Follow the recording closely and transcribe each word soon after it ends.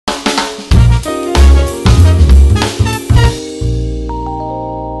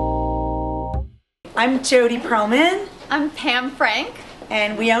I'm Jodi Perlman. I'm Pam Frank.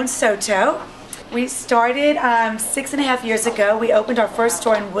 And we own Soto. We started 6.5 years ago. We opened our first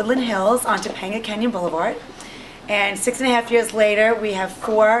store in Woodland Hills on Topanga Canyon Boulevard. And 6.5 years later, we have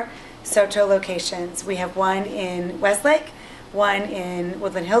 4 Soto locations. We have one in Westlake, one in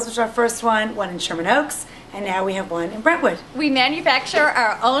Woodland Hills, which is our first one in Sherman Oaks, and now we have one in Brentwood. We manufacture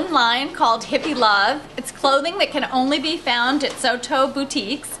our own line called Hippie Love. It's clothing that can only be found at Soto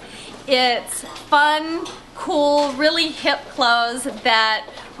boutiques. It's fun, cool, really hip clothes that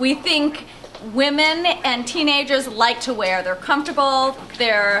we think women and teenagers like to wear. They're comfortable,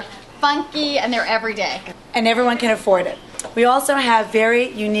 they're funky, and they're everyday. And everyone can afford it. We also have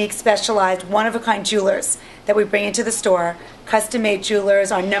very unique, specialized, one-of-a-kind jewelers that we bring into the store. Custom-made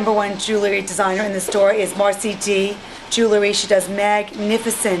jewelers. Our #1 jewelry designer in the store is Marcy D Jewelry. She does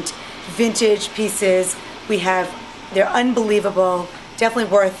magnificent vintage pieces. They're unbelievable,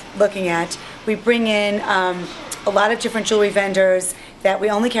 definitely worth looking at. We bring in a lot of different jewelry vendors that we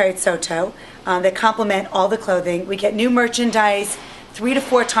only carry at Soto that complement all the clothing. We get new merchandise 3 to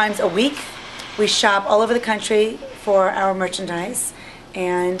 4 times a week. We shop all over the country for our merchandise,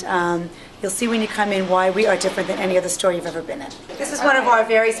 and you'll see when you come in why we are different than any other store you've ever been in. This is one of our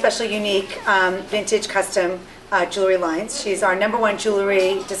very special, unique vintage custom jewelry lines. She's our #1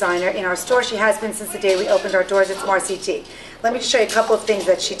 jewelry designer in our store. She has been since the day we opened our doors. It's Marcy T. Let me just show you a couple of things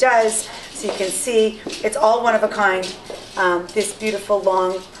that she does so you can see. It's all one of a kind. This beautiful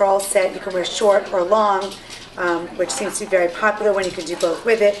long pearl set, you can wear short or long, which seems to be very popular when you can do both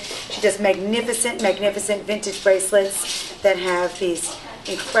with it. She does magnificent, magnificent vintage bracelets that have these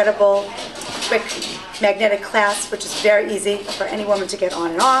incredible quick magnetic clasps, which is very easy for any woman to get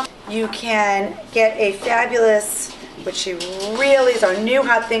on and off. You can get a fabulous, which she really is our new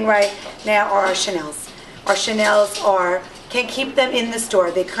hot thing right now, are our Chanels. Our Chanels can't keep them in the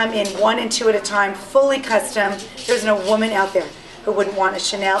store. They come in 1 and 2 at a time, fully custom. There's no woman out there who wouldn't want a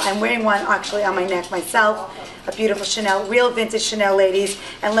Chanel. I'm wearing one actually on my neck myself, a beautiful Chanel, real vintage Chanel, ladies.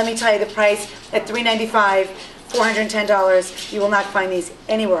 And let me tell you the price, at $395, $410, you will not find these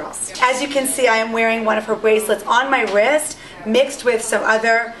anywhere else. As you can see, I am wearing one of her bracelets on my wrist, mixed with some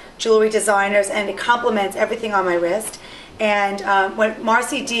other jewelry designers, and it complements everything on my wrist. And when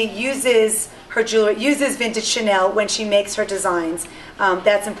Marcy D uses her jewelry, uses vintage Chanel when she makes her designs.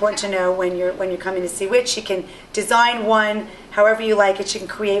 That's important to know when you're coming to see which. She can design one however you like it. She can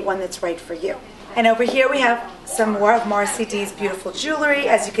create one that's right for you. And over here we have some more of Marcy D's beautiful jewelry.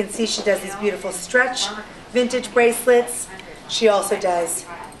 As you can see, she does these beautiful stretch vintage bracelets. She also does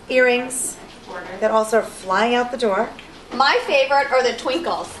earrings that also are flying out the door. My favorite are the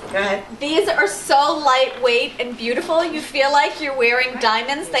twinkles. Go ahead. These are so lightweight and beautiful. You feel like you're wearing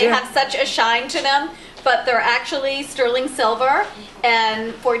diamonds. They have such a shine to them, but they're actually sterling silver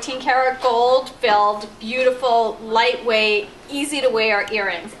and 14 karat gold filled, beautiful, lightweight, easy to wear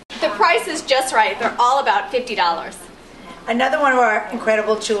earrings. The price is just right. They're all about $50. Another one of our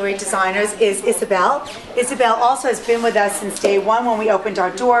incredible jewelry designers is Isabel. Isabel also has been with us since day 1 when we opened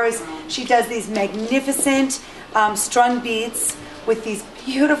our doors. She does these magnificent strung beads with these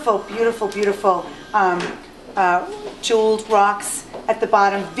beautiful, beautiful, beautiful jeweled rocks at the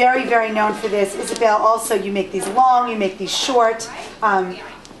bottom. Very, very known for this. Isabel, also, you make these long, you make these short.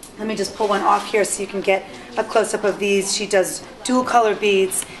 Let me just pull one off here so you can get a close-up of these. She does dual color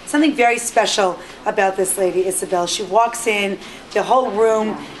beads. Something very special about this lady, Isabel. She walks in, the whole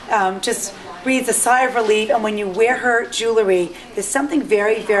room just breathes a sigh of relief, and when you wear her jewelry, there's something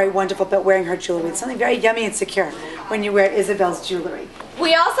very, very wonderful about wearing her jewelry. It's something very yummy and secure when you wear Isabel's jewelry.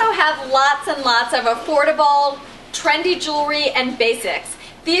 We also have lots and lots of affordable, trendy jewelry and basics.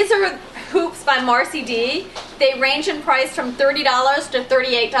 These are hoops by Marcy D. They range in price from $30 to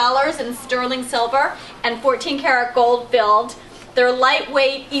 $38 in sterling silver and 14 karat gold filled. They're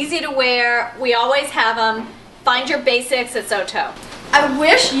lightweight, easy to wear. We always have them. Find your basics at Soto. I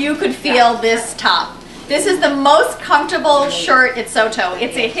wish you could feel this top. This is the most comfortable shirt at Soto.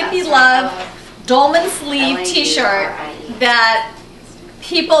 It's a Hippie Love dolman sleeve t-shirt that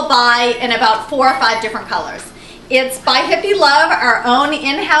people buy in about 4 or 5 different colors. It's by Hippie Love, our own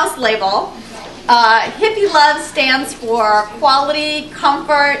in-house label. Hippie Love stands for quality,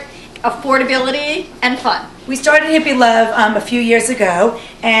 comfort, affordability, and fun. We started Hippie Love a few years ago,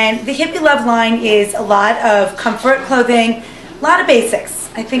 and the Hippie Love line is a lot of comfort clothing, a lot of basics.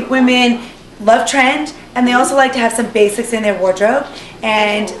 I think women love trend, and they also like to have some basics in their wardrobe.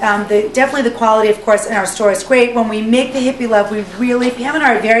 And definitely the quality, of course, in our store is great. When we make the Hippie Love, we really, Pam and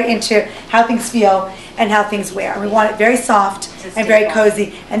I are very into how things feel and how things wear. We want it very soft and very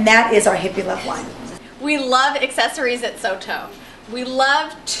cozy, and that is our Hippie Love line. We love accessories at Soto. We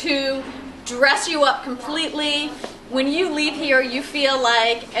love to dress you up completely. When you leave here, you feel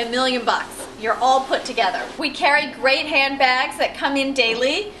like $1 million. You're all put together. We carry great handbags that come in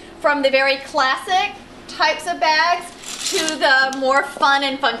daily, from the very classic types of bags to the more fun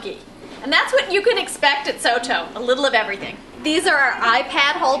and funky. And that's what you can expect at Soto, a little of everything. These are our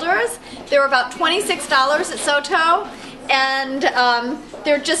iPad holders. They're about $26 at Soto, and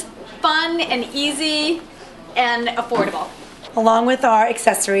they're just fun and easy and affordable. Along with our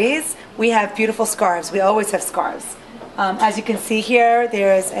accessories, we have beautiful scarves. We always have scarves. As you can see here,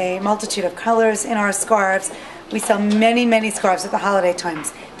 there's a multitude of colors in our scarves. We sell many, many scarves at the holiday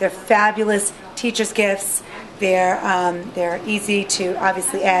times. They're fabulous teacher's gifts. They're easy to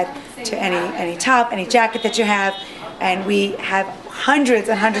obviously add to any top, any jacket that you have. And we have hundreds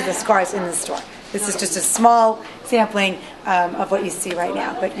and hundreds of scarves in the store. This is just a small sampling of what you see right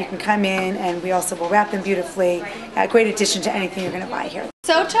now. But you can come in, and we also will wrap them beautifully. A great addition to anything you're going to buy here.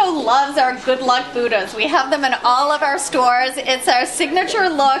 Soto loves our good luck Buddhas. We have them in all of our stores. It's our signature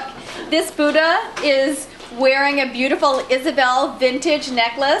look. This Buddha is wearing a beautiful Isabel vintage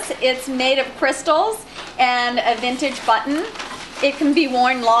necklace. It's made of crystals and a vintage button. It can be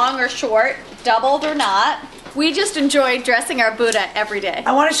worn long or short, doubled or not. We just enjoy dressing our Buddha every day.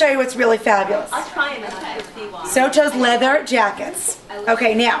 I want to show you what's really fabulous. I'll try it. Soto's leather jackets.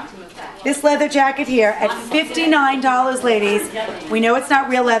 Okay, now, this leather jacket here at $59, ladies. We know it's not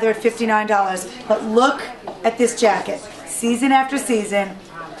real leather at $59, but look at this jacket. Season after season,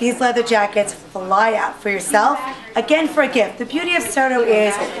 these leather jackets fly out for yourself, again for a gift. The beauty of Soto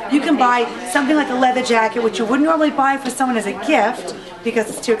is you can buy something like a leather jacket, which you wouldn't normally buy for someone as a gift because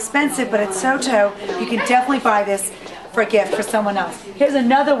it's too expensive, but at Soto, you can definitely buy this for a gift for someone else. Here's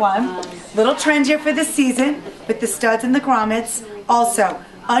another one, little trendier for this season, with the studs and the grommets. Also,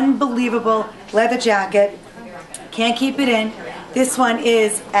 unbelievable leather jacket. Can't keep it in. This one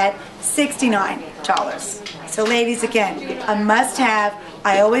is at $69. So ladies, again, a must-have.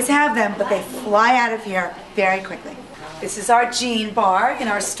 I always have them, but they fly out of here very quickly. This is our jean bar in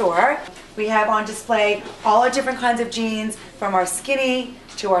our store. We have on display all our different kinds of jeans, from our skinny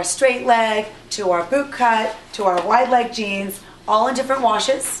to our straight leg to our boot cut to our wide leg jeans, all in different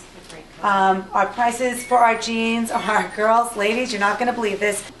washes. Our prices for our jeans are, girls, ladies, you're not going to believe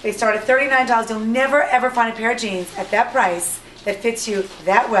this. They start at $39. You'll never ever find a pair of jeans at that price that fits you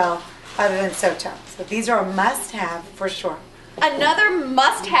that well other than Soto. So these are a must-have for sure. Another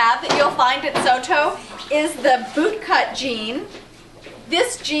must-have that you'll find at Soto is the boot cut jean.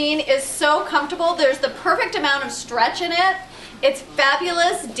 This jean is so comfortable. There's the perfect amount of stretch in it. It's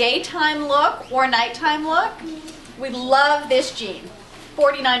fabulous daytime look or nighttime look. We love this jean.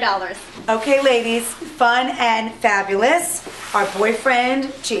 $49. Okay, ladies, fun and fabulous. Our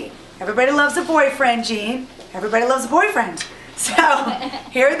boyfriend jean. Everybody loves a boyfriend jean. Everybody loves a boyfriend. So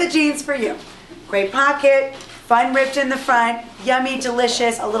here are the jeans for you. Great pocket, fun ripped in the front, yummy,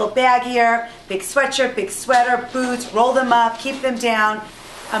 delicious, a little bag here, big sweatshirt, big sweater, boots, roll them up, keep them down.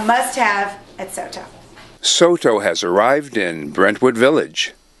 A must-have at Soto. Soto has arrived in Brentwood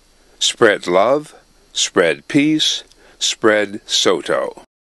Village. Spread love, spread peace, spread Soto.